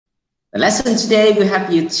The lesson today will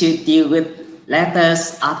help you to deal with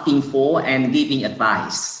letters asking for and giving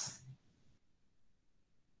advice.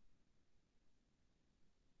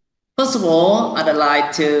 First of all, I'd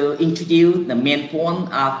like to introduce the main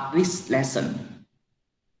point of this lesson.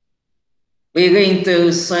 We're going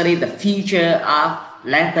to study the feature of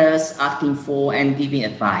letters asking for and giving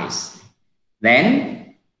advice.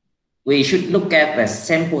 Then, we should look at the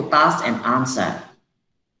sample task and answer.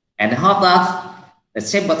 And how that the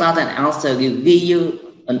sample task and answer will give you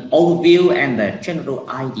an overview and the general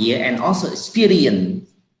idea and also experience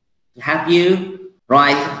to help you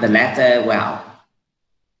write the letter well.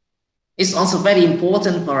 It's also very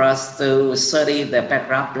important for us to study the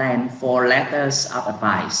paragraph plan for letters of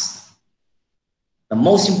advice. The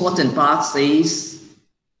most important part is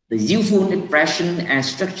the useful expression and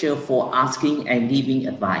structure for asking and giving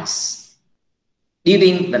advice.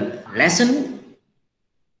 During the lesson,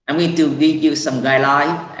 I'm going to give you some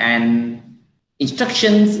guidelines and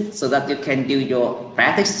instructions so that you can do your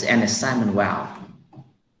practice and assignment well.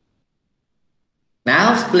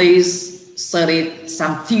 Now, please study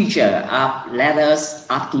some feature of letters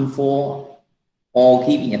asking for or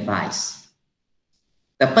giving advice.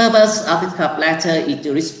 The purpose of this letter is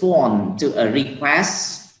to respond to a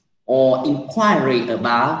request or inquiry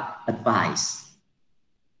about advice.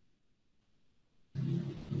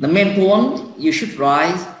 The main point you should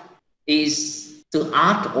write is to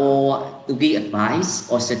ask or to give advice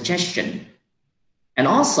or suggestion. And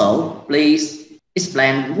also, please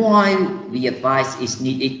explain why the advice is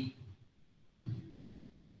needed.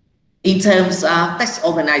 In terms of text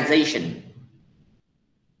organization,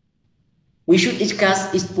 we should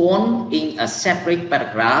discuss each point in a separate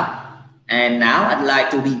paragraph. And now I'd like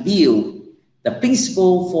to review the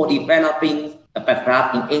principle for developing a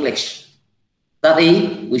paragraph in English.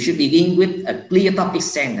 Study, we should begin with a clear topic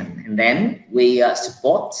sentence, and then we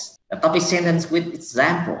support the topic sentence with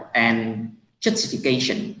example and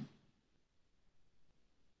justification.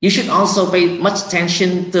 You should also pay much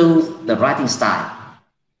attention to the writing style.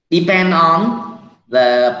 Depend on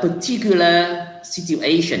the particular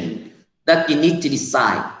situation that you need to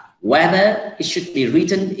decide whether it should be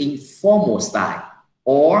written in formal style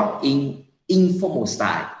or in informal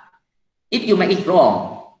style. If you make it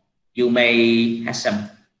wrong, you may have some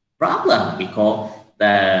problem because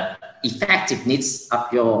the effectiveness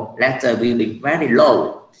of your letter will be very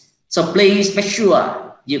low. So please make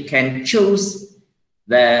sure you can choose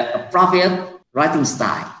the appropriate writing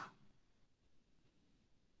style.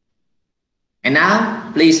 And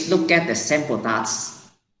now, please look at the sample tasks.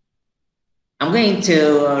 I'm going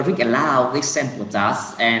to read aloud this sample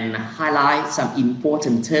task and highlight some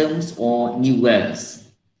important terms or new words.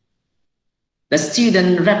 The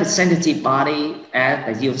student representative body at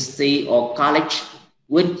the university or college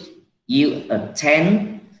which you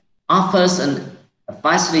attend offers an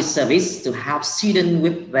advisory service to help students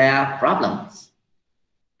with their problems.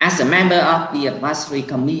 As a member of the advisory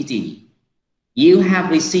committee, you have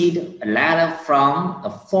received a letter from a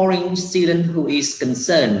foreign student who is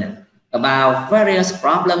concerned about various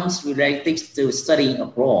problems related to studying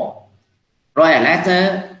abroad. Write a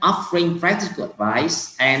letter offering practical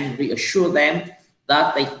advice and reassure them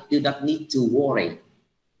that they do not need to worry.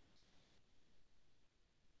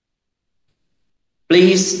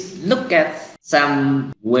 Please look at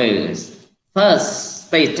some words.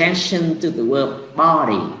 First, pay attention to the word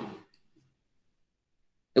body.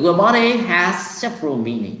 The word body has several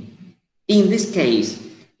meanings. In this case,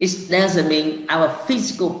 it doesn't mean our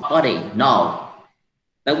physical body. No.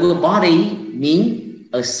 The word body means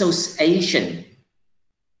association,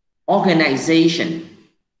 organization.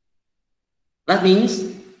 That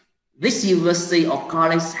means this university or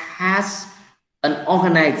college has an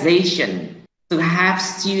organization to have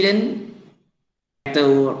students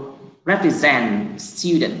to represent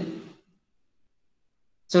students.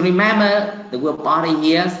 So remember the word body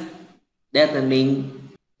here doesn't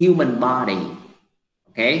mean human body.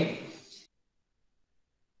 Okay.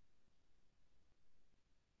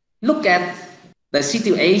 Look at the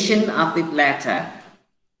situation of the letter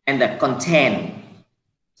and the content.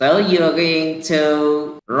 So you're going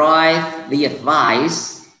to write the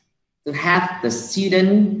advice to have the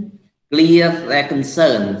student clear their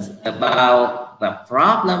concerns about the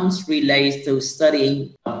problems related to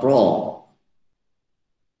studying abroad.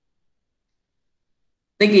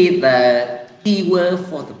 This is the keyword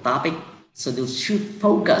for the topic, so you should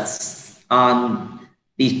focus on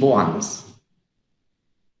these points.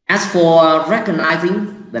 As for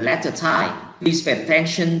recognizing the letter type, please pay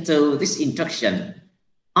attention to this instruction,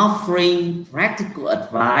 offering practical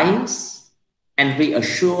advice and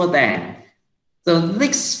reassure them. So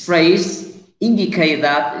this phrase indicate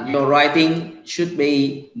that your writing should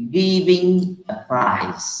be giving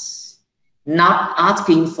advice, not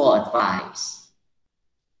asking for advice.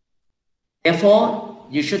 Therefore,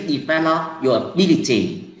 you should develop your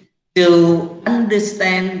ability to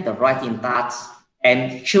understand the writing task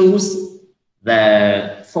and choose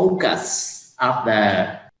the focus of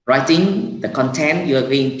the writing, the content you're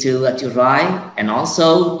going to write, and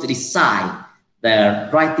also to decide the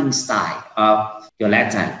writing style of your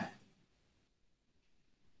letter.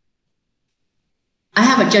 I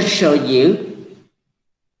have just shown you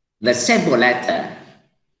the sample letter.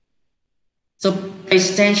 So pay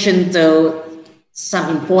attention to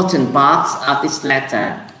some important parts of this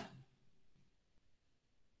letter.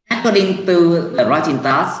 According to the writing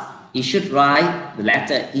task, you should write the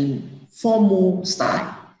letter in formal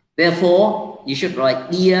style. Therefore, you should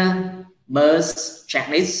write dear, merge,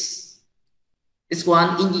 checklist. This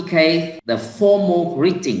one indicates the formal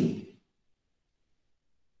greeting.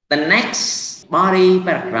 The next body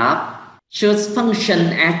paragraph should function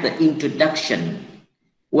as the introduction,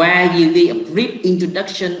 where you give a brief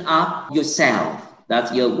introduction of yourself,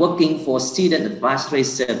 that you're working for Student Advisory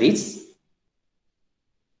Service.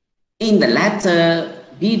 In the letter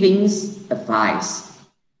giving advice,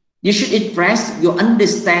 you should express your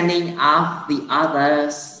understanding of the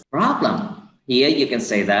other's problem. Here you can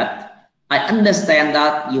say that, I understand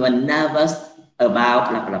that you are nervous about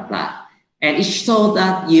blah, blah, blah. And it shows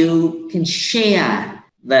that you can share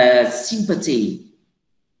the sympathy.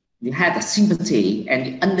 You have the sympathy and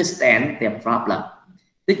you understand their problem.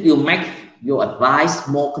 This will make your advice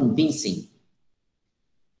more convincing.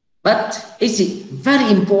 But it's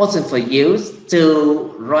very important for you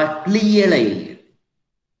to write clearly.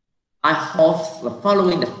 I hope the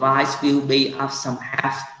following advice will be of some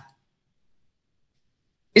help.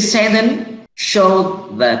 This sentence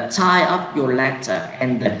shows the type of your letter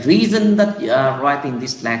and the reason that you are writing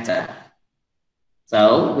this letter.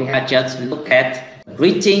 So we have just looked at the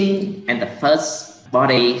greeting and the first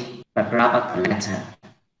body paragraph of the letter.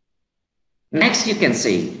 Next, you can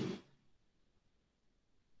see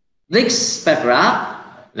this paragraph,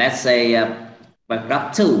 let's say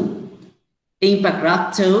paragraph 2. In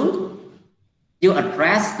paragraph 2, you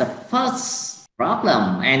address the first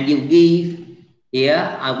problem and you give,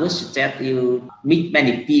 here I would suggest you meet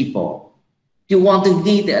many people. You want to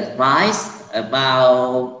give the advice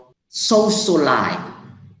about social life,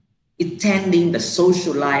 attending the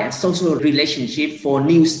social life and social relationship for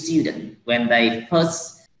new students when they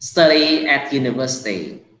first study at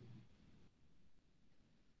university.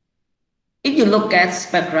 If you look at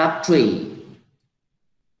paragraph 3,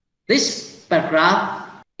 this paragraph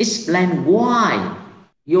explains why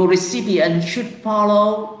your recipient should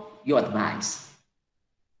follow your advice.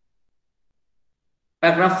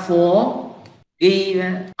 Paragraph 4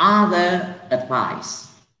 gives other advice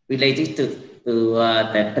related to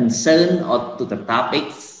the concern or to the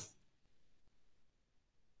topics.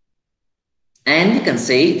 And you can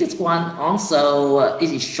see this one also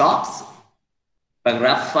is short,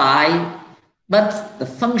 paragraph 5. But the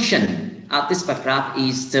function of this paragraph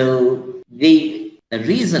is to give the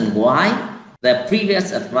reason why the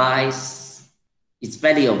previous advice is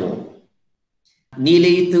valuable.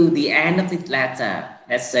 Nearly to the end of this letter,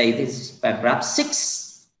 let's say this is paragraph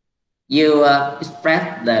 6, you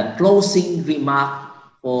express the closing remark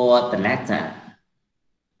for the letter.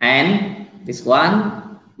 And this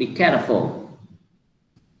one, be careful.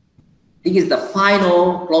 This is the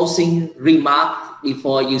final closing remark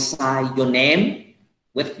before you sign your name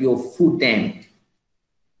with your full name.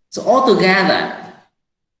 So altogether,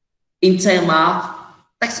 in terms of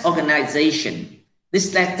text organization,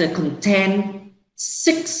 this letter contains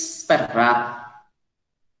 6 paragraphs.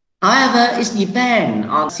 However, it depends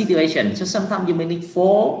on the situation. So sometimes you may need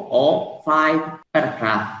 4 or 5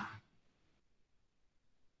 paragraphs.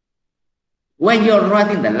 When you're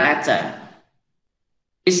writing the letter,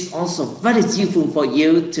 it's also very useful for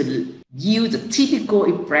you to use the typical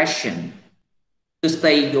expression to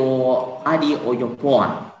state your idea or your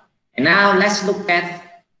point. And now let's look at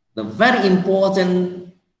the very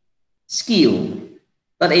important skill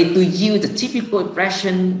that is to use the typical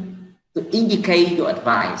expression to indicate your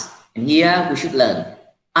advice. And here we should learn.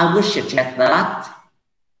 I would suggest that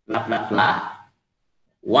blah, blah, blah.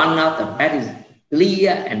 One of the very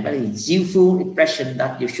clear and very useful expression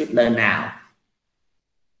that you should learn now.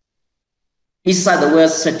 Beside the word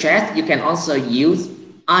suggest, you can also use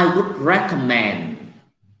I would recommend.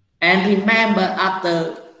 And remember,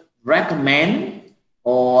 after recommend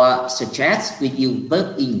or suggest, we use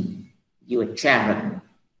verb in your gerund.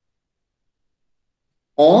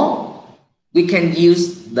 Or we can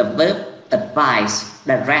use the verb advise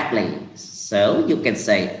directly. So you can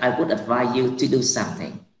say, I would advise you to do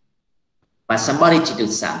something, but somebody to do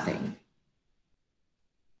something.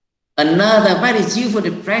 Another very useful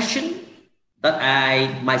expression that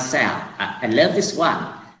I myself, I love this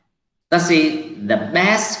one. That's it, the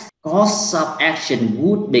best course of action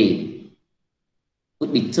would be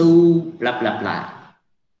to blah, blah, blah.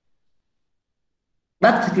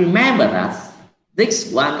 But remember that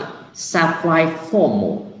this one sounds quite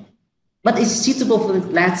formal, but it's suitable for this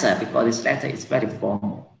letter because this letter is very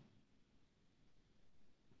formal.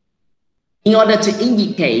 In order to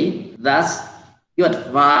indicate that your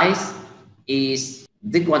advice is,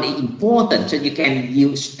 this one is important, so you can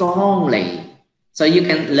use strongly. So you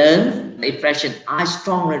can learn the expression, I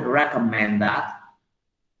strongly recommend that,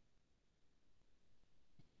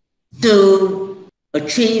 to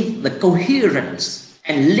achieve the coherence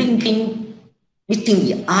and linking between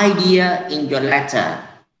the idea in your letter.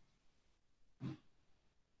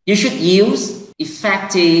 You should use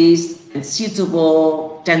effective and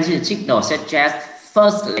suitable transition signals such as,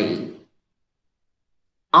 firstly,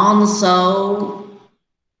 also,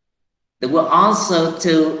 the word also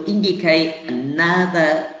to indicate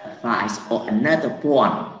another advice or another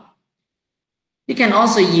point. You can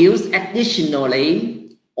also use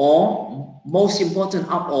additionally or most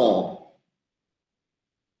important of all.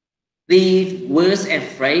 The words and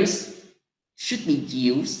phrase should be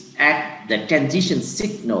used as the transition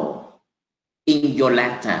signal in your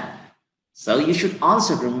letter. So you should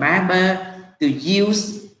also remember to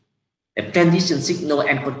use the transition signal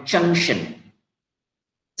and conjunction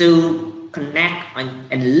to connect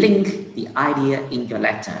and link the idea in your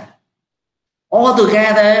letter.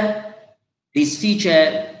 Altogether, this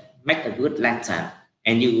feature make a good letter,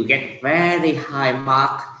 and you will get very high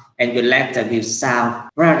mark, and your letter will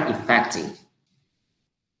sound very effective.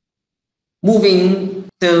 Moving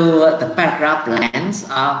to the paragraph length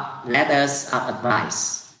of letters of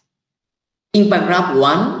advice. In paragraph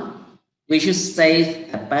 1, we should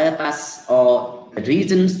state the purpose or the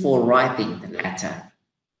reason for writing the letter.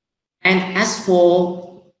 And as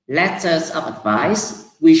for letters of advice,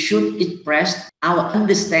 we should express our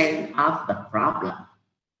understanding of the problem.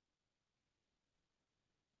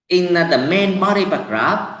 In the main body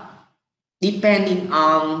paragraph, depending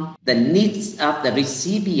on the needs of the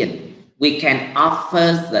recipient, we can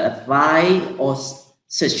offer the advice or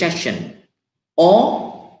suggestion.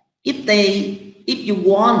 Or if you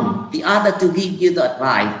want the other to give you the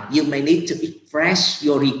advice, you may need to express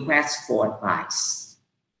your request for advice.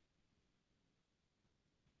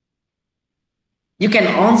 You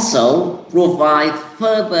can also provide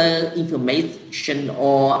further information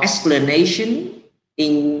or explanation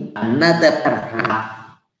in another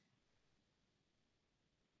paragraph.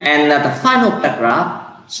 And the final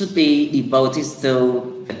paragraph should be devoted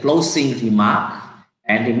to the closing remark.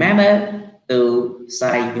 And remember to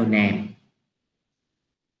say your name.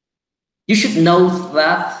 You should know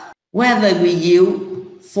that whether we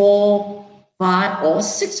use 4, 5, or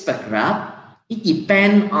 6 paragraphs, it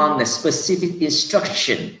depends on the specific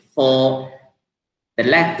instruction for the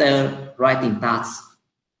letter writing task.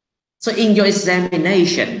 So in your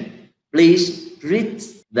examination, please read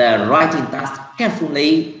the writing task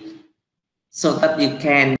carefully so that you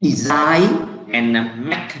can design and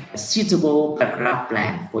make a suitable paragraph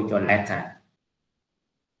plan for your letter.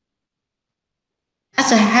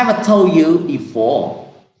 As I have told you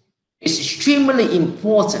before, it's extremely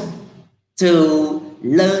important to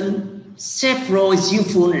learn several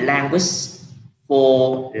useful languages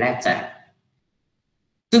for letter.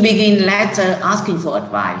 To begin letter asking for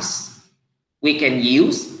advice, we can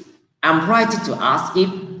use, I'm writing to ask if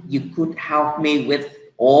you could help me with,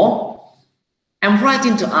 or I'm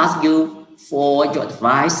writing to ask you for your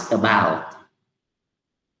advice about.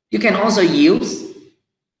 You can also use,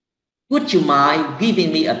 would you mind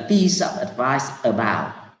giving me a piece of advice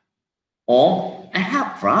about? Or I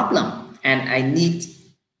have a problem and I need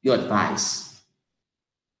your advice.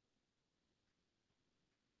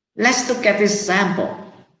 Let's look at this sample.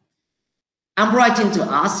 I'm writing to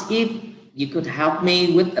ask if you could help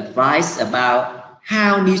me with advice about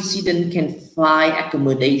how new students can find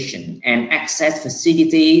accommodation and access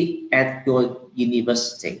facility at your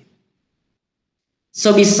university.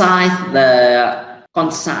 So besides the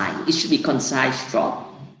concise, it should be concise, short,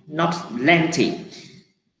 not lengthy.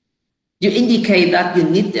 You indicate that you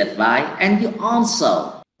need the advice, and you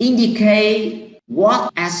also indicate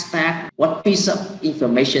what aspect, what piece of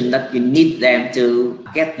information that you need them to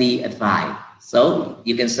get the advice. So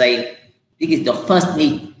you can say, this is your first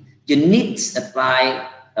need. You need advice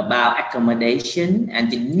about accommodation,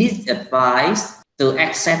 and you need advice to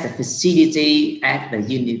access the facility at the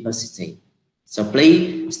university. So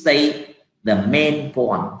please state the main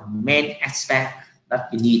point, the main aspect that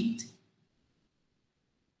you need.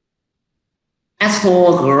 As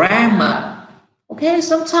for grammar, okay,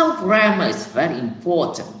 sometimes grammar is very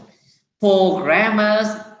important. For grammars,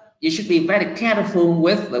 you should be very careful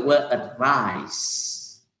with the word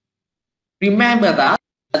advice. Remember that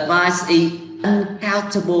advice is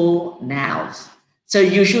uncountable nouns. So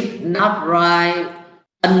you should not write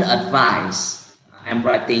unadvised. I'm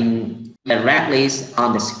writing directly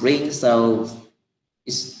on the screen, so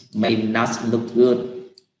it may not look good.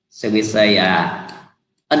 So we say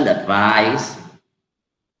unadvised.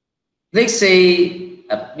 This is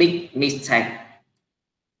a big mistake.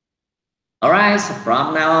 All right, so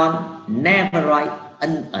from now on, never write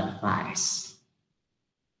unadvised.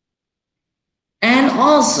 And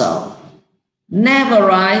also, never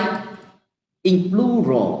write in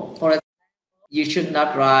plural. For example, you should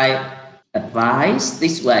not write advice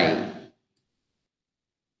this way.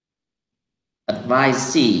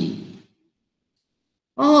 Advisee.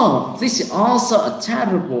 Oh, this is also a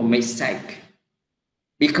terrible mistake.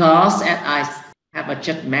 Because as I have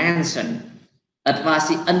just mentioned,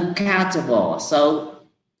 advice is uncountable, so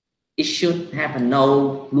it should have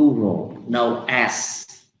no plural, no s.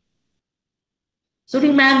 So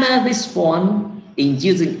remember this point in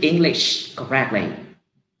using English correctly.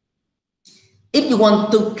 If you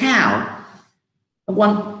want to count,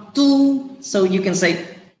 so you can say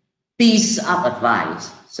piece of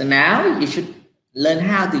advice. So now you should learn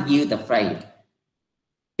how to use the phrase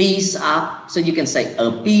piece of, so you can say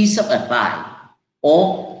a piece of advice,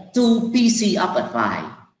 or 2 pieces of advice,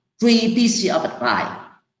 3 pieces of advice,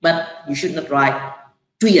 but you should not write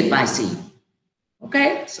 3 advices.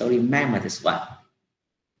 Okay, so remember this one.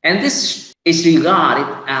 And this is regarded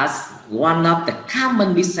as one of the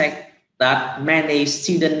common mistakes that many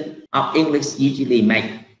students of English usually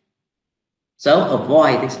make. So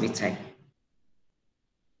avoid this mistake.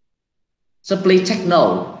 So please take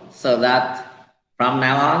note so that from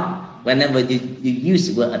now on, whenever you use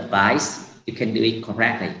the word advice, you can do it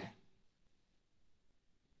correctly.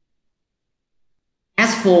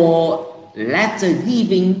 As for letter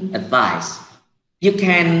giving advice, you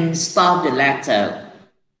can start the letter.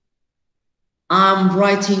 I'm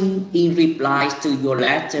writing in reply to your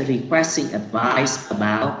letter requesting advice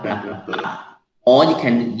about blah, blah, blah. Or you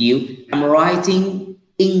can use, I'm writing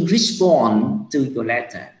in response to your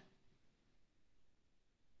letter.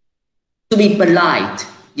 To be polite,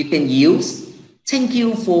 you can use, thank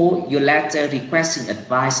you for your letter requesting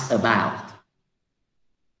advice about.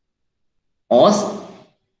 Or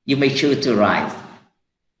you may choose to write,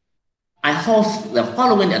 I hope the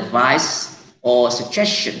following advice or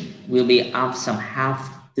suggestion will be of some help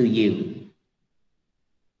to you.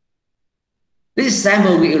 This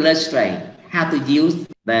example will illustrate how to use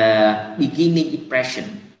the beginning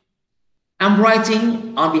impression. I'm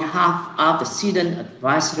writing on behalf of the Student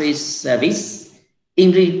Advisory Service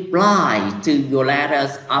in reply to your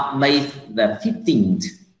letters of May the 15th.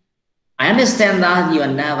 I understand that you are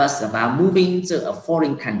nervous about moving to a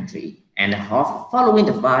foreign country and hope following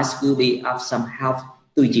advice will be of some help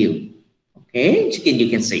to you. Okay, you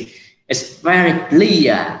can see it's very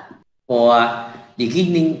clear for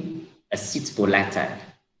beginning a suitable letter.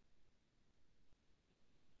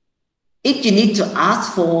 If you need to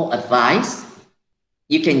ask for advice,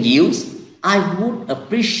 you can use, I would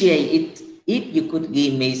appreciate it if you could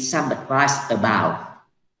give me some advice about,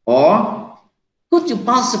 or could you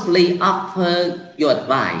possibly offer your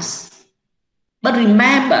advice? But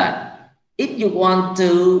remember, if you want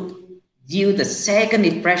to use the second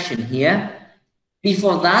expression here,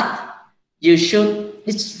 before that, you should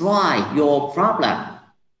describe your problem.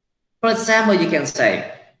 For example, you can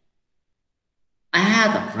say, I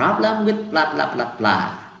have a problem with blah, blah, blah,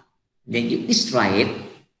 blah. Then you describe it.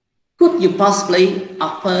 Could you possibly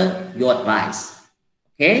offer your advice?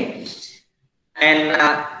 Okay. And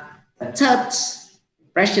the third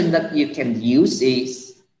expression that you can use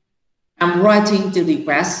is, I'm writing to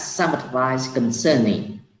request some advice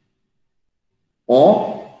concerning.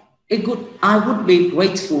 Or I would be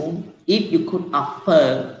grateful if you could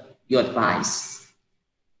offer your advice.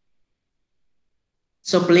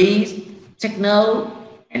 So please take note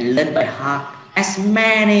and learn by heart as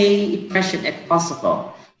many expressions as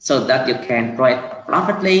possible so that you can write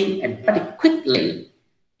rapidly and very quickly.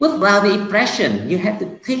 Without the expression, you have to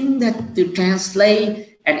think that to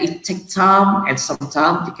translate, and it takes time, and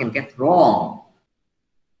sometimes you can get wrong.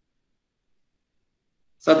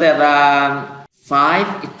 So there are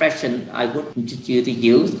 5 expressions I would introduce you to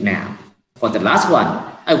use now. For the last one,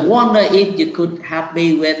 I wonder if you could help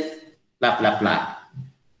me with blah, blah, blah.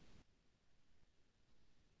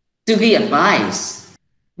 To give advice,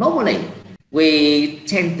 normally we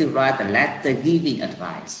tend to write a letter giving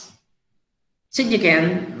advice. So you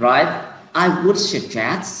can write, I would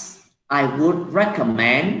suggest, I would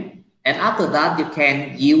recommend, and after that you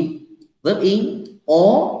can use verb in,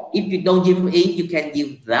 or if you don't use verb in, you can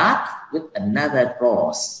use that with another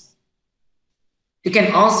clause. You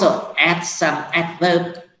can also add some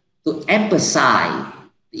adverb to emphasize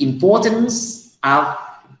the importance of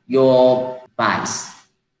your advice.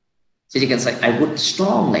 So you can say, I would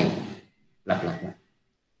strongly, blah, blah,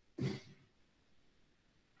 blah.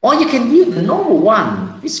 Or you can use the normal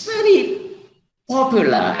one. It's very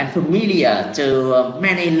popular and familiar to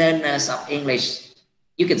many learners of English.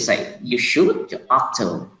 You can say, you should, you ought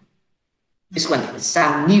to. This one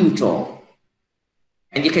sounds neutral.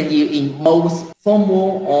 And you can use in both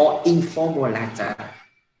formal or informal letter.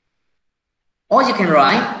 Or you can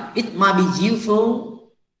write, it might be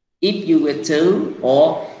useful if you were to,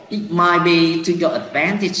 or it might be to your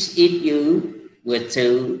advantage if you were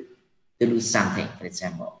to do something, for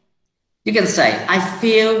example. You can say, I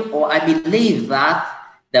feel or I believe that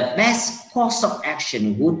the best course of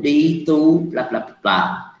action would be to blah, blah, blah,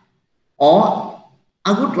 blah. Or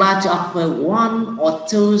I would like to offer one or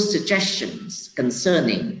two suggestions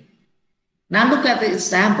concerning. Now look at the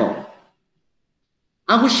example.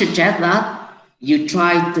 I would suggest that you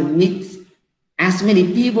try to meet as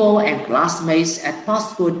many people and classmates as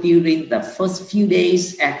possible during the first few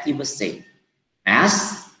days at university,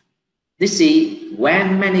 as this is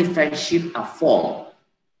when many friendships are formed.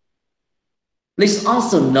 Please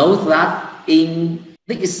also note that in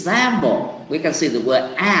the example, we can see the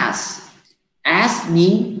word as. As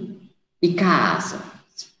means because.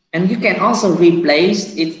 And you can also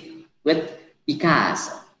replace it with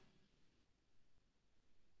because.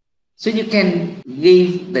 So you can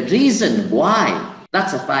give the reason why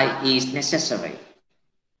that advice is necessary.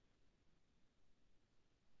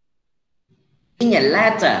 In a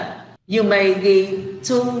letter, you may give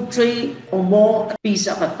 2, 3, or more pieces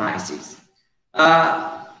of advice.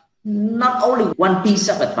 Not only one piece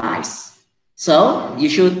of advice. So you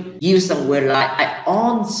should use some word like I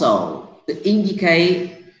also to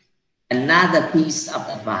indicate another piece of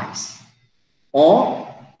advice. Or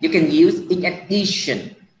you can use in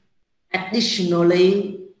addition,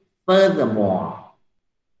 additionally, furthermore.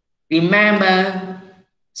 Remember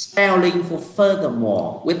spelling for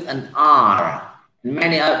furthermore with an R.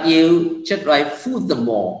 Many of you just write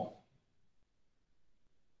furthermore.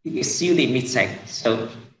 It is silly mistake. So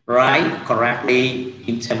write correctly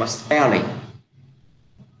in terms of spelling.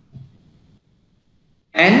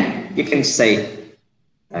 And you can say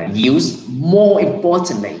use more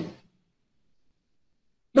importantly.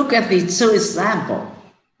 Look at the two examples.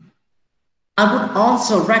 I would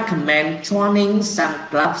also recommend joining some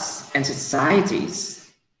clubs and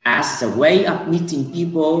societies as a way of meeting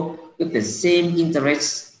people with the same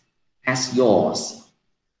interests as yours.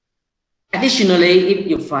 Additionally, if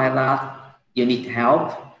you find that you need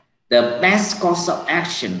help, the best course of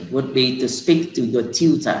action would be to speak to your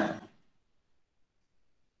tutor.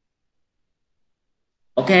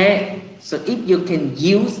 Okay, so if you can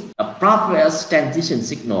use a proper transition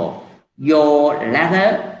signal, your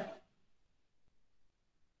letter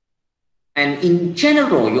and in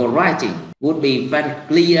general your writing would be very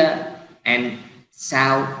clear and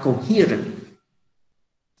sound coherent.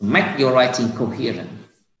 Make your writing coherent.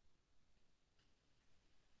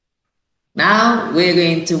 Now we're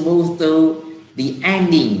going to move to the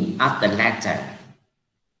ending of the letter.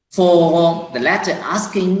 For the letter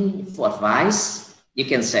asking for advice, you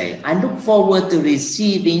can say, I look forward to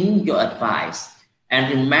receiving your advice. And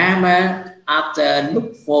remember, after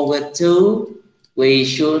look forward to, we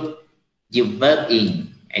should use verb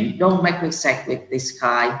in. And don't make mistake with this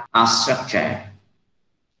kind of structure.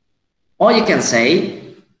 Or you can say,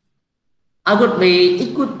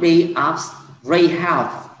 it could be of great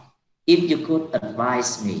help if you could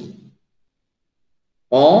advise me.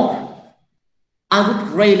 Or I would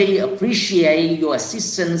really appreciate your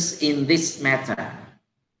assistance in this matter.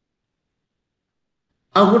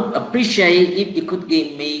 I would appreciate if you could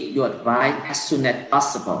give me your advice as soon as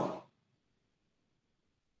possible.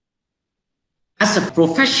 As a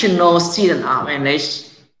professional student of English,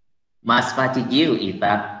 my advice to you is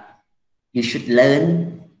that you should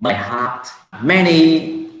learn by heart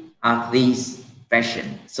many of these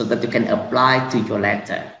expressions so that you can apply to your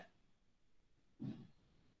letter.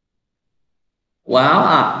 Well,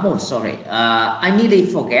 I nearly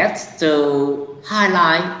forget to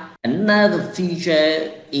highlight another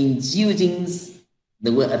feature in using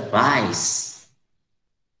the word advice.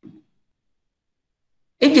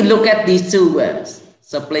 If you look at these two words,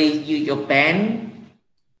 so please use your pen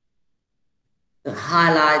to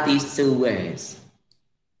highlight these two words.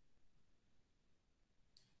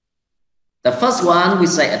 The first one we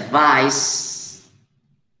say advice.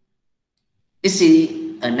 This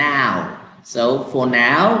is a noun. So for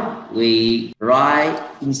now, we write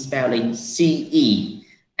in spelling CE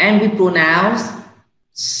and we pronounce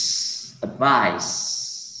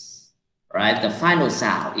advice. Right? The final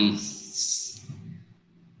sound is.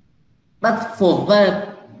 But for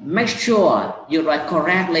verb, make sure you write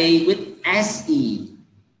correctly with SE.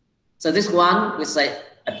 So this one we say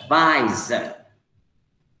advisor.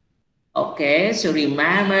 Okay, so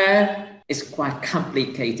remember it's quite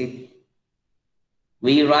complicated.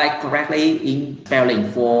 We write correctly in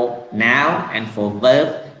spelling for noun and for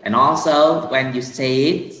verb, and also when you say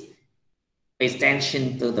it, pay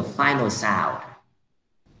attention to the final sound.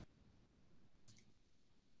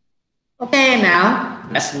 Okay, now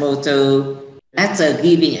let's move to letter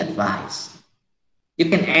giving advice. You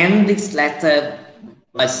can end this letter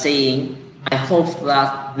by saying, I hope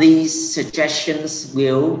that these suggestions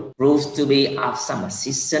will prove to be of some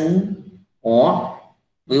assistance or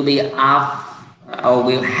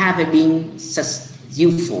will have been such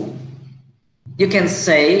useful. You can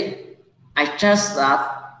say, I trust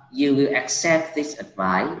that you will accept this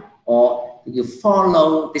advice or you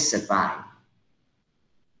follow this advice.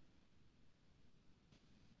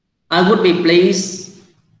 I would be pleased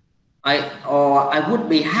I would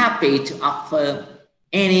be happy to offer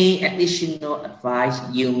any additional advice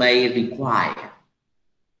you may require.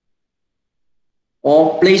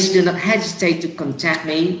 Or please do not hesitate to contact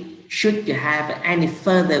me should you have any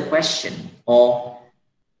further question or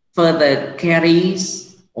further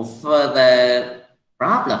queries or further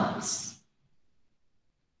problems.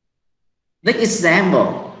 This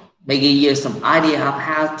example may give you some idea of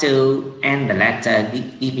how to end the letter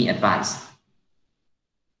giving advice.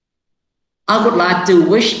 I would like to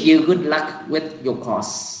wish you good luck with your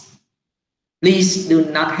course. Please do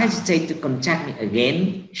not hesitate to contact me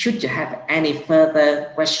again should you have any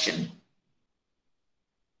further question.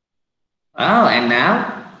 Oh, and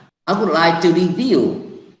now I would like to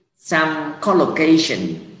review some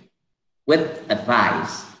collocation with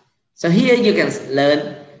advice. So here you can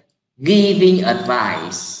learn giving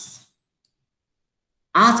advice,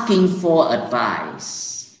 asking for advice.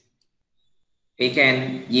 We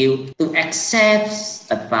can use to accept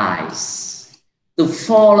advice, to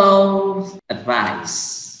follow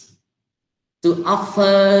advice, to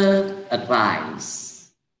offer advice.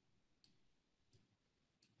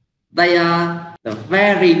 They are the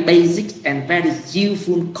very basic and very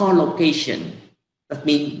useful collocation. That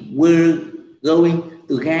means we're going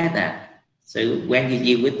together. So when you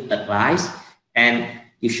deal with advice, and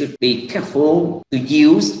you should be careful to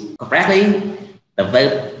use correctly the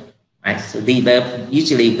verb. Right? So the verb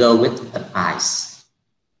usually go with advice.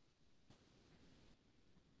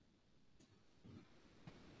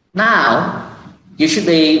 Now, you should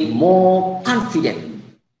be more confident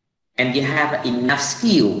and you have enough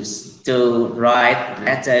skills to write a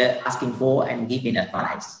letter asking for and giving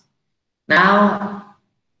advice. Now,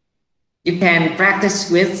 you can practice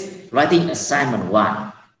with writing assignment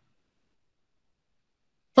 1.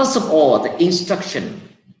 First of all, the instruction.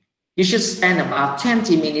 You should spend about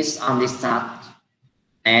 20 minutes on this task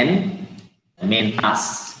and the main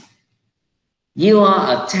task. You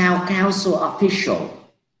are a town council official.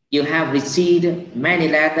 You have received many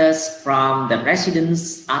letters from the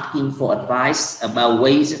residents asking for advice about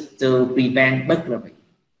ways to prevent burglary.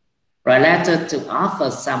 Write a letter to offer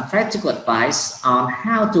some practical advice on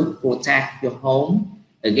how to protect your home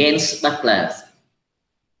against burglars.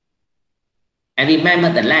 And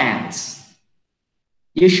remember the length.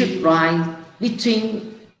 You should write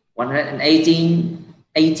between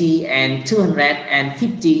 180 and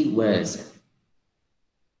 250 words.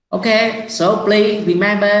 Okay, so please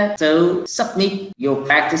remember to submit your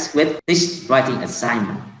practice with this writing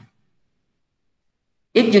assignment.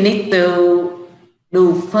 If you need to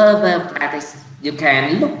do further practice, you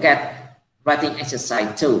can look at writing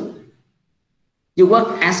exercise 2. You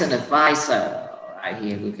work as an advisor. Right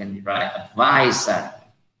here we can write advisor.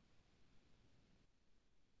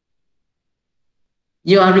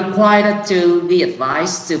 You are required to give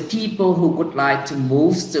advice to people who would like to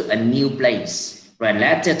move to a new place. Write a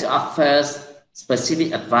letter to offer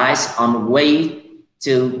specific advice on ways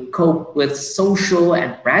to cope with social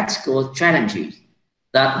and practical challenges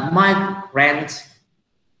that migrants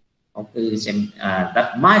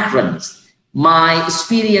might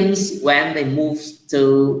experience when they move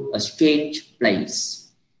to a strange place.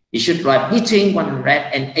 You should write between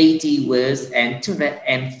 180 words and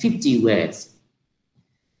 250 words.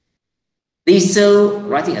 These two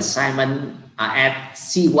writing assignments are at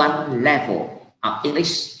C1 level. of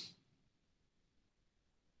English.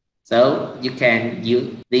 So you can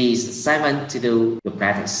use these assignments to do your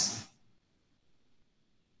practice.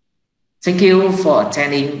 Thank you for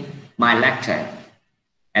attending my lecture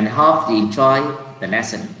and hope you enjoy the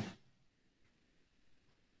lesson.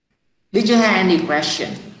 Did you have any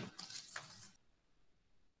question?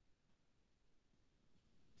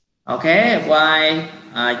 Okay,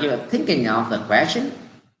 while you are thinking of the question,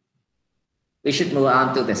 we should move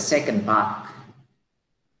on to the second part.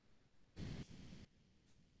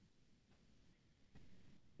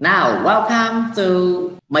 Now, welcome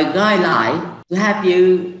to my guideline to help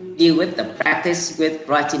you deal with the practice with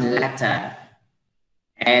writing letter.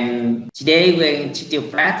 And today we're going to do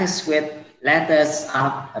practice with letters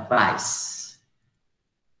of advice.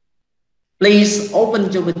 Please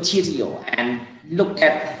open your material and look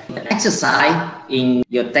at the exercise in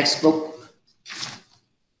your textbook.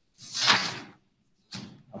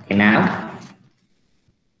 Okay, now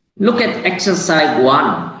look at exercise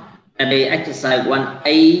 1. The exercise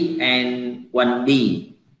 1A and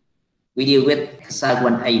 1B. We deal with exercise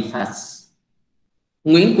 1A first.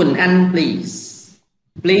 Nguyễn Quỳnh Anh, please.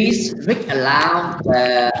 Please read aloud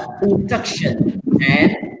the instruction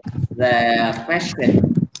and the question.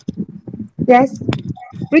 Yes.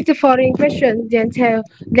 Read the following question,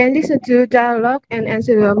 then listen to dialogue and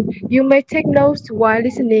answer them. You may take notes while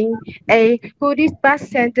listening. A. Who did Bas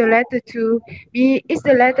send the letter to? B. Is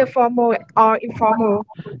the letter formal or informal?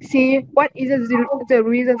 C. What is the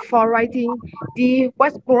reason for writing? D.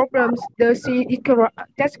 What problems does she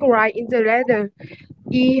describe in the letter?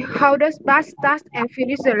 E. How does Bas start and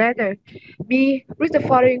finish the letter? B. Read the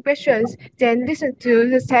following questions, then listen to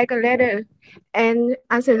the second letter and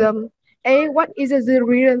answer them. A. What is the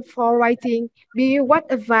reason for writing? B. What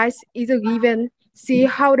advice is given? C.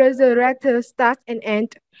 How does the letter start and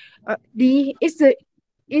end? D. Is it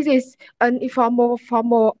an informal,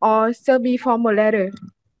 formal, or semi-formal letter?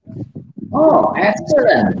 Oh,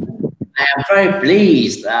 excellent. I am very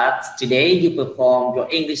pleased that today you performed your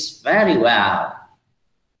English very well.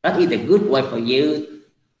 That is a good way for you.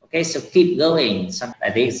 Okay, so keep going, something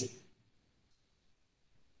like this.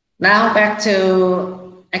 Now back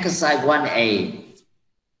to exercise 1A.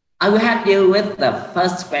 I will help you with the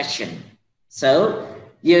first question. So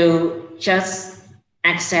you just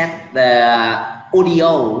accept the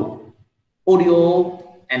audio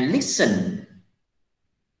and listen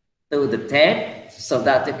to the tape so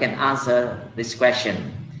that you can answer this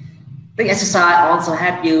question. This exercise also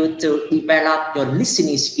help you to develop your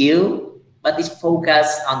listening skill, but it's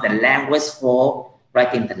focused on the language for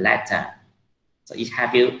writing the letter. So it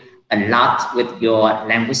helps you a lot with your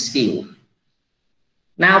language skill.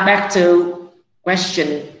 Now back to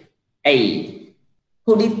question A.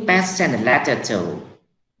 Who did Bas send a letter to?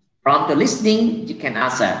 From the listening, you can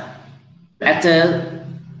answer. Letter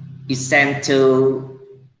is sent to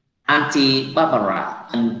Auntie Barbara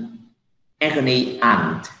and Anthony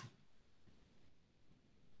aunt.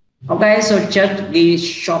 Okay, so just give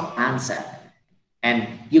short answer and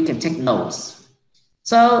you can take notes.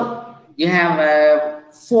 So you have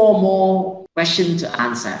 4 more questions to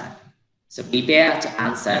answer. So prepare to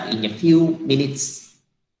answer in a few minutes.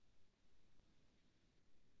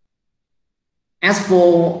 As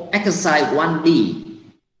for exercise 1B,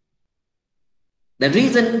 the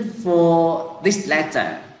reason for this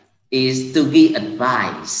letter is to give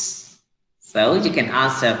advice. So you can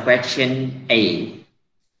answer question A.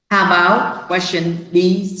 How about question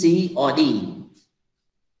B, C, or D?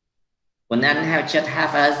 Quỳnh Anh have just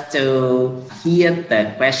help us to hear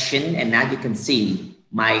the question and now you can see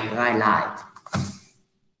my guideline.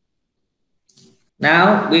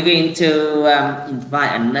 Now we're going to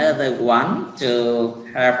invite another one to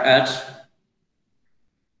help us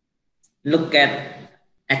look at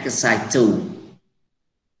exercise 2.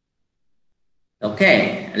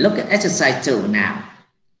 Okay, look at exercise 2 now.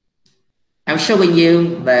 I'm showing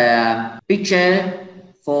you the picture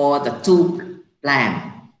for the 2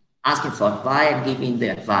 plan, asking for advice and giving the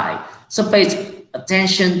advice. So pay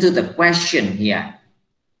attention to the question here.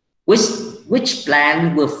 Which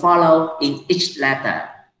plan will follow in each letter?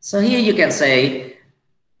 So here you can say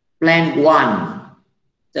plan 1.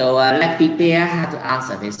 So let's prepare how to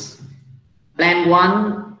answer this. Plan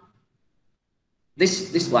 1,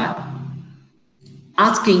 this one,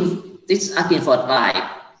 asking for advice,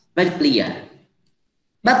 very clear.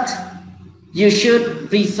 But you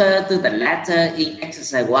should refer to the letter in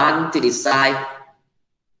exercise 1 to decide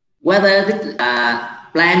whether the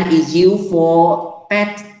plan is used for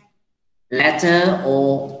pet letter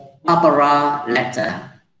or Barbara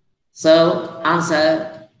letter. So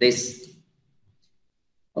answer this.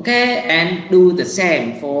 Okay, and do the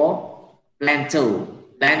same for plan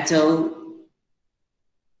 2. Plan 2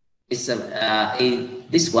 is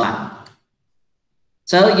this one.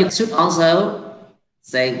 So you should also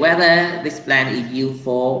say whether this plan is used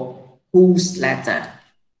for whose letter.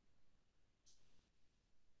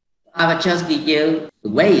 I will just give you the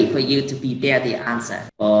way for you to prepare the answer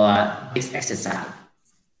for this exercise.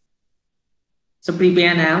 So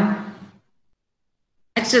prepare now.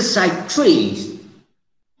 Exercise 3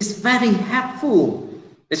 is very helpful.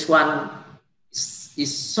 This one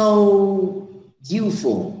is so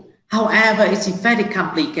useful. However, it's very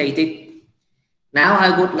complicated. Now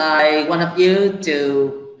I would like one of you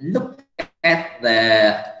to look at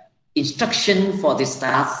the instruction for this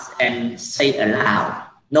task and say aloud.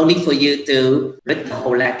 No need for you to read the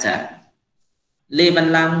whole letter. Lê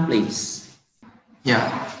Văn Long, please. Yeah.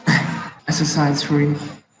 Exercise 3.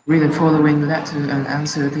 Read the following letter and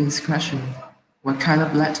answer this question. What kind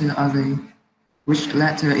of letter are they? Which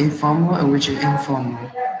letter is formal and which is informal?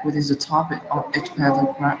 What is the topic of each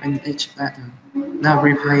paragraph in each letter? Now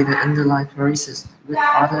replay the underlined phrases with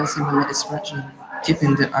other similar expressions,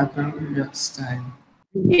 keeping the appropriate style.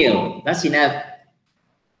 Thank you. That's enough.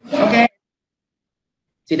 Okay.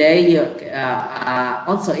 Today you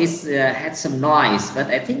also it's had some noise, but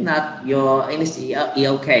I think that your English is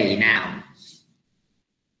okay now.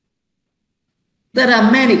 There are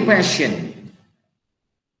many questions.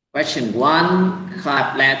 Question 1,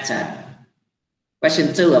 type letter.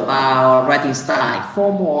 Question 2 about writing style,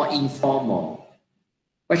 formal or informal.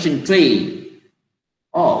 Question 3,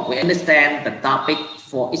 we understand the topic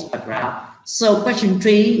for each paragraph. So question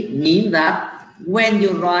 3 means that when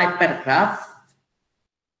you write paragraph,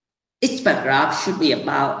 each paragraph should be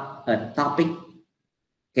about a topic.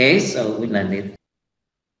 Okay, so we learn it.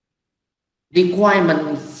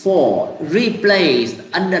 Requirement 4, replace the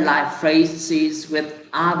underlined phrases with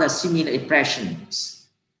other similar expressions.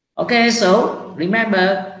 Okay, so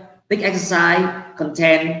remember, this exercise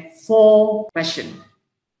contains 4 questions.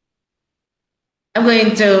 I'm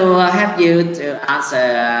going to help you to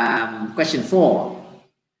answer question 4.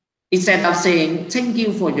 Instead of saying, thank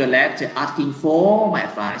you for your letter asking for my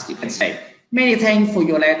advice, you can say, many thanks for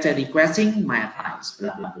your letter requesting my advice,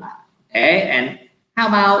 blah, blah, blah. Okay, and how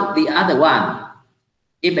about the other one?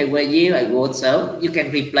 If I were you, I would so you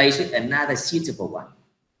can replace with another suitable one.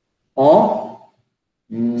 Or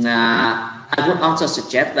I would also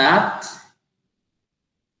suggest that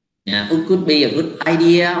it could be a good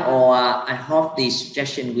idea, or I hope the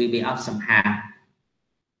suggestion will be of some hand,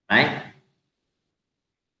 right?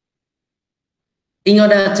 In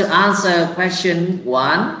order to answer question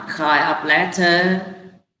 1, kind of letter,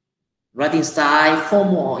 writing style,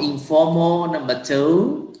 formal or informal. Number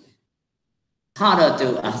 2, harder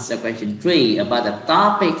to answer question 3 about the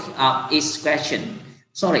topic of each question.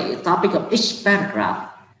 Sorry, topic of each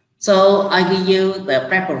paragraph. So I give you the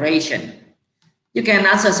preparation. You can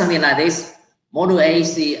answer something like this. Module A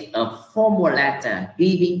is a formal letter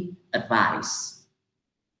giving advice.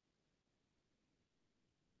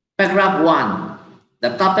 Paragraph 1.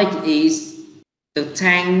 The topic is to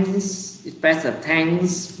thanks, express the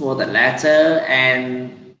thanks for the letter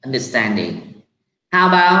and understanding. How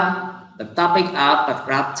about the topic of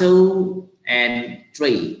paragraph 2 and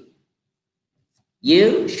 3?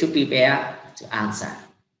 You should prepare to answer.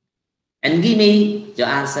 And give me your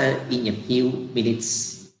answer in a few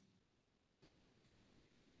minutes.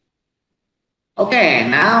 Okay,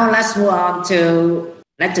 now let's move on to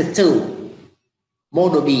letter 2,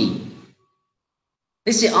 module B.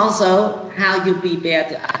 This is also how you prepare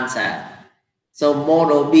to answer. So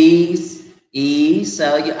module B is,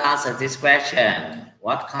 so you answer this question.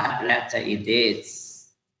 What kind of letter is this?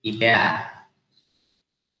 Prepare.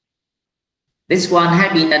 This one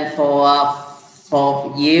has been done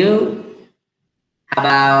for you. How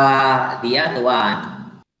about the other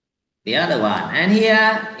one? The other one. And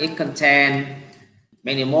here it contains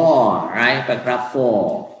many more, right? Paragraph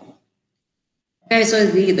 4. Okay, so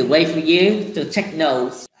this is the way for you to take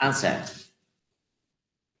notes, answer.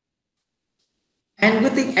 And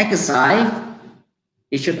with the exercise,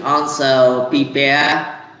 you should also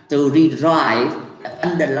prepare to rewrite the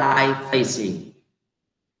underlined phrasing.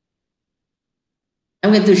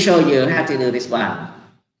 I'm going to show you how to do this one.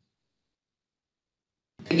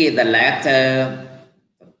 Give the letter,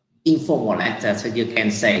 informal letter, so you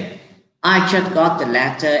can say, I just got the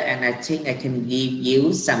letter and I think I can give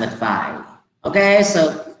you some advice. Okay,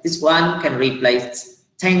 so this one can replace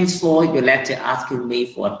thanks for your letter asking me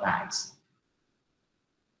for advice.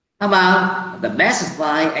 How about the best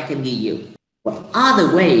advice I can give you? What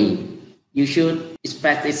other way you should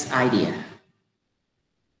express this idea?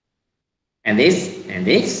 And this, and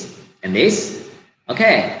this, and this.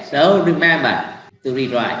 Okay, so remember to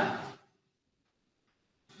rewrite.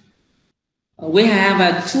 We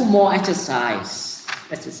have two more exercises.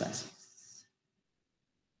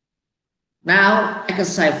 Now,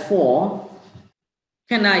 exercise 4.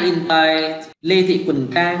 Can I invite Lê Thị Quỳnh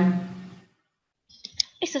Trang?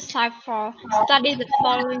 Exercise 4. Study the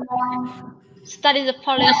following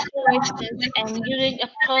situations and using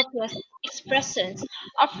appropriate expressions.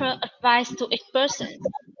 Offer advice to each person.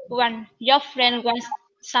 1. Your friend wants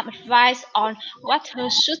some advice on what her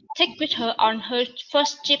should take with her on her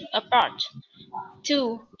first trip abroad.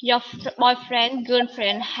 2. Your boyfriend,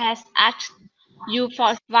 girlfriend has asked you for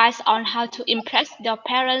advice on how to impress your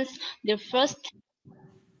parents the first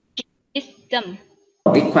visit them.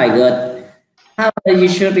 It's quite good. However, you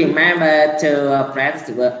should remember to practice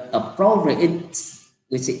the word appropriate,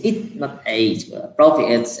 which is it, not age,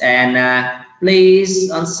 appropriate. And please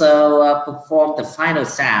also perform the final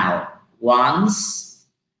sound once.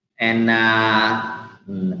 And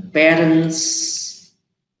parents,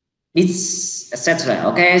 it's etc.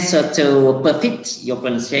 Okay, so to perfect your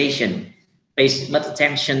pronunciation, pay much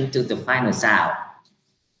attention to the final sound.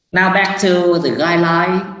 Now back to the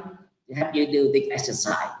guideline to help you do the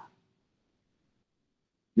exercise.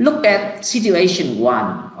 Look at situation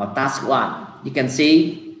 1 or task 1. You can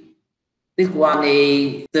see this one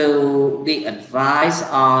is to the advice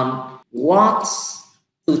on what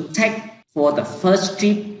to take for the first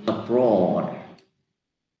trip abroad.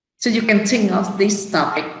 So you can think of this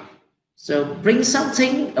topic. So bring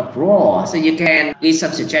something abroad. So you can give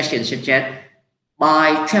some suggestions such as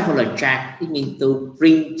buy traveler check. It means to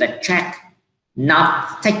bring the check,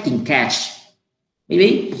 not taking cash.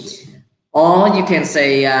 Maybe. Or you can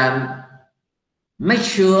say, make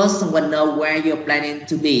sure someone knows where you're planning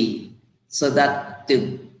to be so that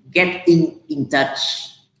to get in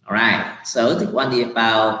touch. All right. So this one is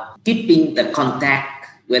about keeping the contact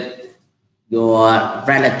with your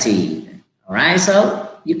relative. All right. So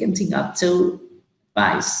you can think of two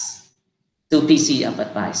pieces of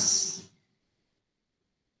advice.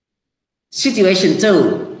 Situation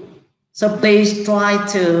 2. So please try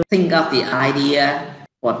to think of the idea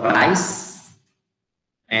for advice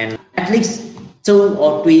and at least 2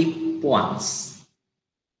 or 3 points.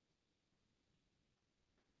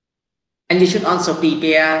 And you should also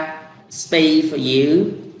prepare space for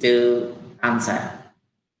you to answer.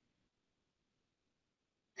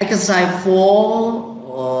 Exercise 4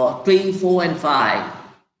 or 3, 4, and 5.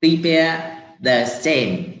 Prepare the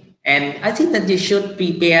same. And I think that you should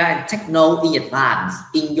prepare and take note in advance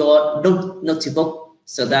in your notebook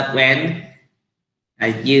so that when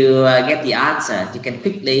you get the answer, you can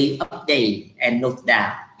quickly update and note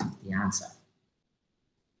down the answer.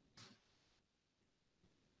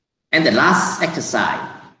 And the last exercise,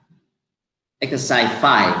 exercise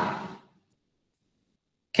 5.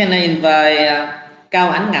 Can I invite Cao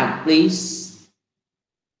Ánh Ngọc, please?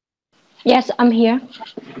 Yes, I'm here.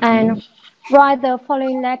 And write the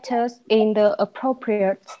following letters in the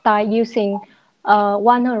appropriate style using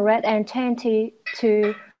 120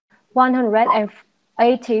 to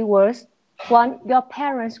 180 words. 1. Your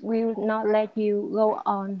parents will not let you go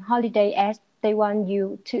on holiday as they want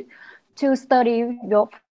you to study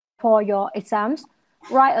for your exams.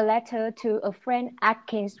 Write a letter to a friend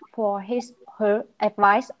asking for her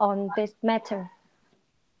advice on this matter.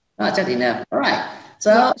 That's enough. All right.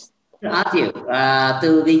 So yes. I'll ask you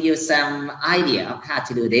to give you some idea of how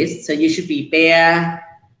to do this. So you should prepare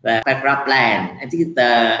the paragraph plan. I think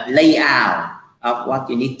the layout of what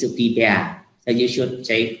you need to prepare. So you should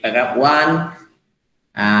say paragraph 1,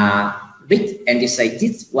 read, and you say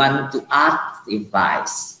this one to ask the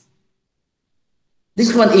advice.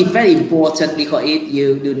 This one is very important because if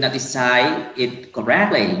you do not decide it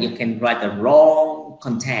correctly, you can write the wrong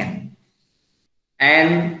content.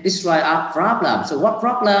 And this write a problem. So what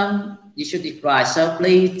problem you should write? So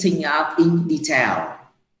please think out in detail.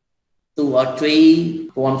 2 or 3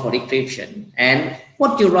 points for description. And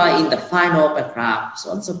what you write in the final paragraph,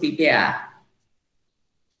 so also prepare.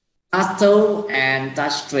 Task 2 and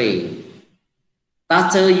task 3.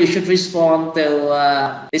 Task 2, you should respond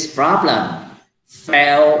to this problem.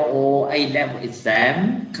 Fail or A-level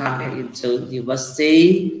exam, come into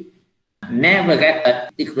university, never get a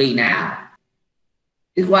degree now.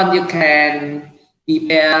 This one you can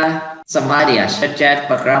prepare some ideas, such as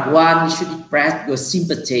paragraph 1, you should express your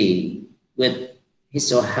sympathy with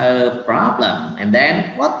his or her problem. And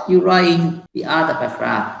then what you write in the other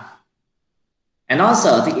paragraph. And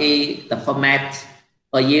also the format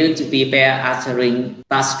for you to prepare answering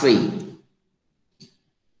task 3.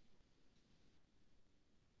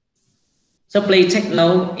 So please take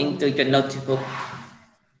note into your notebook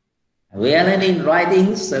We are learning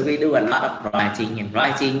writing, so we do a lot of writing and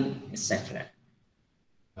writing, etc.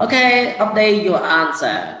 Okay, update your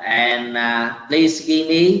answer and please give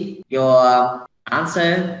me your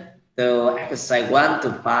answer to exercise 1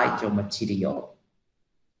 to 5 your material.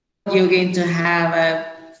 You're going to have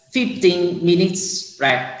a 15 minutes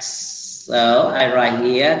breaks. So I write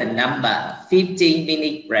here the number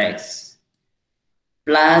 15-minute breaks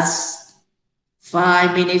plus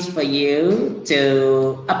 5 minutes for you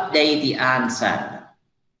to update the answer,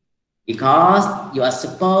 because you are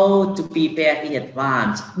supposed to prepare in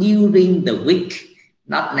advance during the week,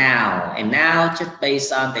 not now. And now just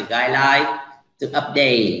based on the guideline to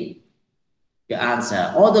update your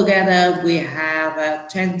answer. Altogether, we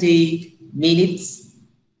have 20 minutes.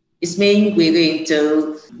 It means we're going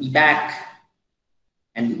to be back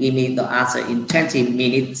and give me the answer in 20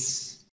 minutes.